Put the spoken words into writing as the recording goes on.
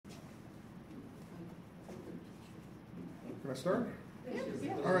Can I start?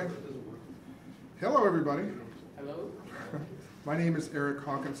 Yeah. All right. Hello, everybody. Hello. My name is Eric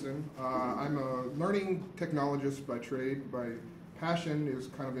Hawkinson. I'm a learning technologist by trade. My passion is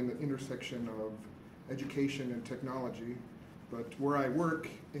kind of in the intersection of education and technology. But where I work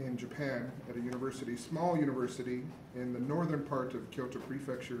in Japan at a university, small university in the northern part of Kyoto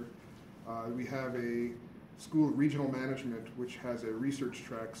Prefecture, we have a school of regional management which has a research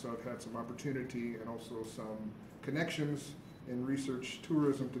track, so I've had some opportunity and also some connections in research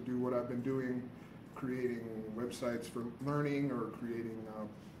tourism to do what I've been doing, creating websites for learning or creating,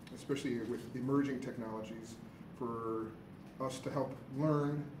 especially with emerging technologies, for us to help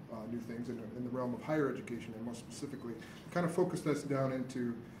learn new things in the realm of higher education, and most specifically, kind of focus this down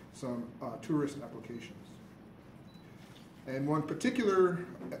into some tourist applications. And one particular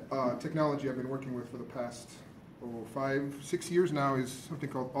technology I've been working with for the past 5-6 years now is something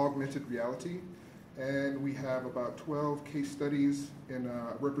called augmented reality. And we have about 12 case studies and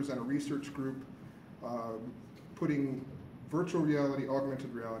represent a research group putting virtual reality,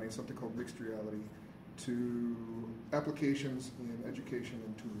 augmented reality, and something called mixed reality to applications in education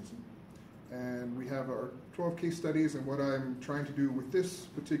and tourism. And we have our 12 case studies, and what I'm trying to do with this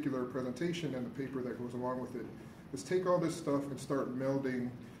particular presentation and the paper that goes along with it is take all this stuff and start melding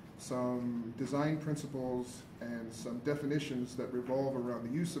some design principles and some definitions that revolve around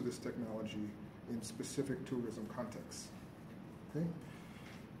the use of this technology in specific tourism contexts. Okay?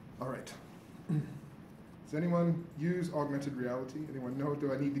 All right. Does anyone use augmented reality? Anyone know?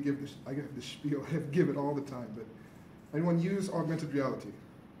 Do I need to give this? I get the spiel. I have to give it all the time. But anyone use augmented reality?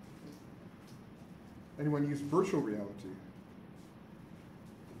 Anyone use virtual reality?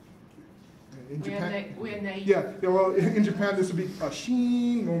 In Japan, we're naive. Yeah. Well, in Japan, this would be a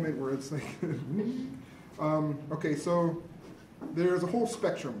sheen moment where it's like, okay. So there's a whole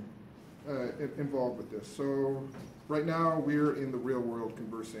spectrum involved with this. So right now, we're in the real world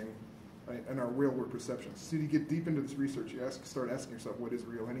conversing, right, and our real world perceptions. So you get deep into this research, you start asking yourself, what is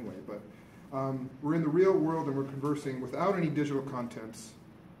real anyway? But we're in the real world, and we're conversing without any digital contents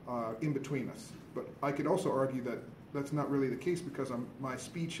in between us. But I could also argue that that's not really the case, because my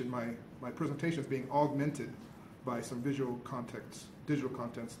speech and my presentation is being augmented by some visual contents, digital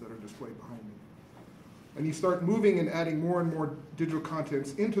contents that are displayed behind me. And you start moving and adding more and more digital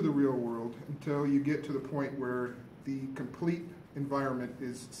contents into the real world until you get to the point where the complete environment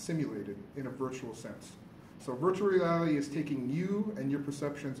is simulated in a virtual sense. So virtual reality is taking you and your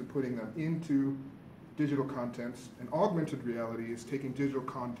perceptions and putting them into digital contents, and augmented reality is taking digital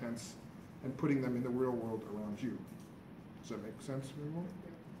contents and putting them in the real world around you. Does that make sense, everyone?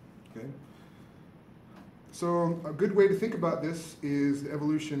 Okay. So a good way to think about this is the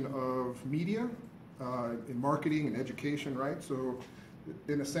evolution of media in marketing and education, right? So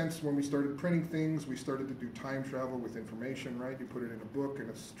in a sense, when we started printing things, we started to do time travel with information, right? You put it in a book and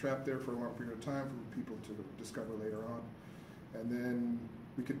it's trapped there for a long period of time for people to discover later on. And then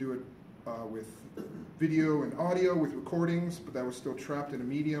we could do it with video and audio with recordings, but that was still trapped in a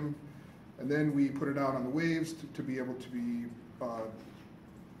medium. And then we put it out on the waves to be able to be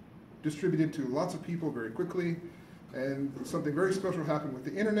distributed to lots of people very quickly. And something very special happened with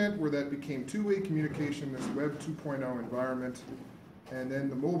the internet, where that became two-way communication, this Web 2.0 environment. And then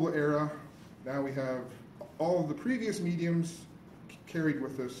the mobile era, now we have all of the previous mediums carried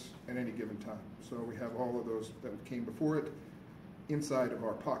with us at any given time. So we have all of those that came before it inside of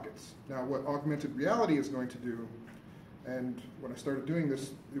our pockets. Now what augmented reality is going to do, and when I started doing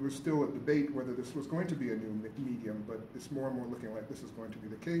this, it was still a debate whether this was going to be a new medium, but it's more and more looking like this is going to be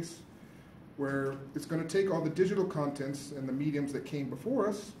the case, where it's going to take all the digital contents and the mediums that came before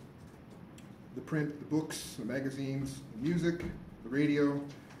us, the print, the books, the magazines, the music, the radio.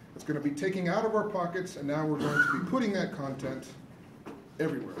 It's going to be taking out of our pockets, and now we're going to be putting that content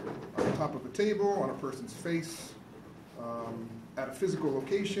everywhere, on top of a table, on a person's face, at a physical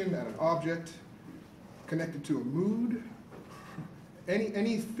location, at an object, connected to a mood.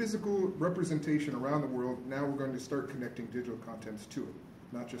 Any physical representation around the world, now we're going to start connecting digital contents to it,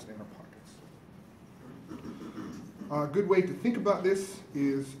 not just in our pockets. A good way to think about this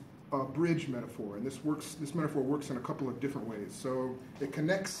is a bridge metaphor, and this metaphor works in a couple of different ways. So it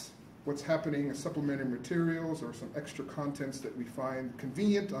connects what's happening as supplementary materials or some extra contents that we find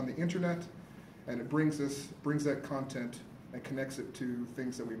convenient on the internet, and it brings that content and connects it to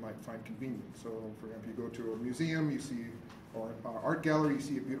things that we might find convenient. So, for example, you go to a museum, you see, or an art gallery, you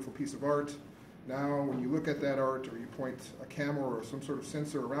see a beautiful piece of art. Now, when you look at that art, or you point a camera or some sort of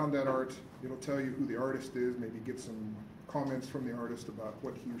sensor around that art, it'll tell you who the artist is, maybe get some comments from the artist about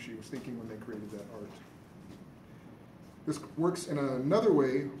what he or she was thinking when they created that art. This works in another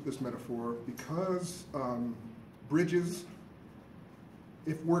way, this metaphor, because bridges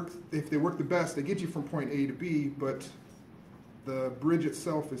if they work the best, they get you from point A to B, but the bridge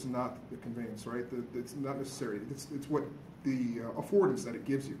itself is not the conveyance, right? It's not necessary. It's what the affordance that it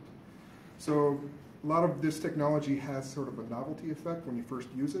gives you. So a lot of this technology has sort of a novelty effect when you first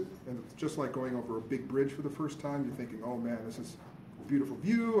use it, and it's just like going over a big bridge for the first time. You're thinking, oh man, this is a beautiful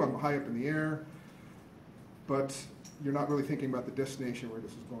view, I'm high up in the air, but you're not really thinking about the destination where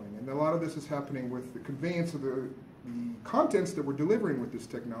this is going. And a lot of this is happening with the conveyance of the contents that we're delivering with this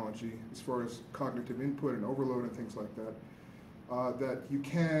technology, as far as cognitive input and overload and things like that, that you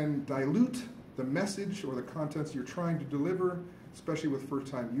can dilute the message or the contents you're trying to deliver, especially with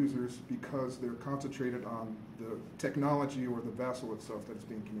first-time users, because they're concentrated on the technology or the vessel itself that is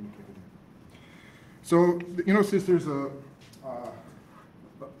being communicated in. So, you know, since there's a,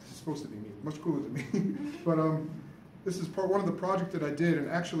 this is supposed to be me, much cooler than me, but this is one of the projects that I did, and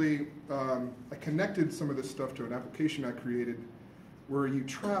actually I connected some of this stuff to an application I created where you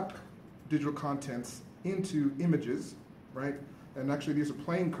trap digital contents into images, right? And actually these are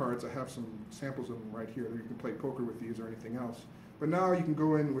playing cards. I have some samples of them right here. You can play poker with these or anything else. But now you can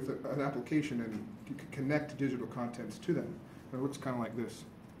go in with an application and you can connect digital contents to them. And it looks kind of like this.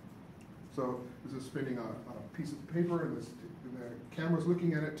 So this is spinning on a piece of paper, and the camera's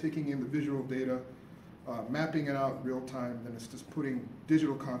looking at it, taking in the visual data, mapping it out real time, and then it's just putting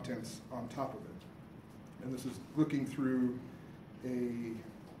digital contents on top of it. And this is looking through a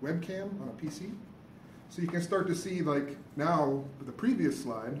webcam on a PC. So you can start to see, like now, with the previous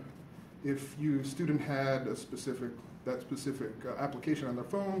slide, if your student had that specific application on their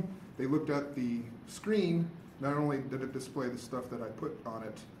phone, they looked at the screen, not only did it display the stuff that I put on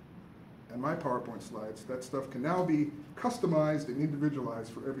it and my PowerPoint slides, that stuff can now be customized and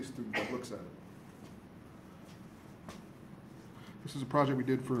individualized for every student that looks at it. This is a project we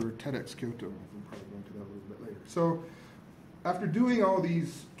did for TEDx Kyoto. We'll probably go into that a little bit later. So after doing all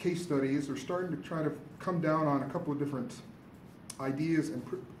these case studies, we're starting to try to come down on a couple of different ideas and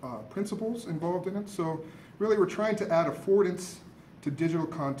principles involved in it. So really we're trying to add affordance to digital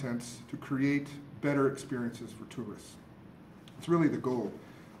contents to create better experiences for tourists. It's really the goal.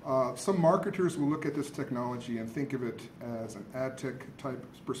 Some marketers will look at this technology and think of it as an ad tech type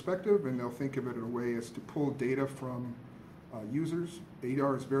perspective, and they'll think of it in a way as to pull data from users.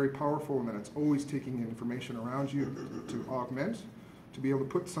 AR is very powerful in that it's always taking in information around you to augment. To be able to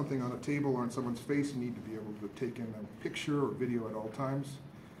put something on a table or on someone's face, you need to be able to take in a picture or video at all times.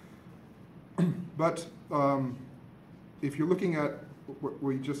 But if you're looking at what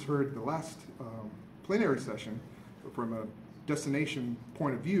we just heard the last plenary session, from a destination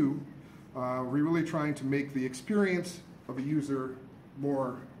point of view, we're really trying to make the experience of a user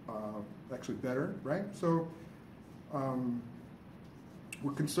more, actually better, right? So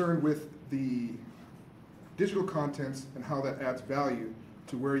we're concerned with the digital contents and how that adds value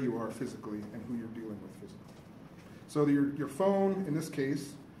to where you are physically and who you're dealing with physically. So your phone, in this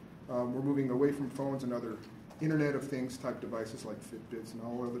case, we're moving away from phones and other Internet of Things type devices like Fitbits and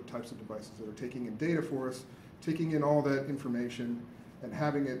all other types of devices that are taking in data for us, taking in all that information and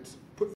having it put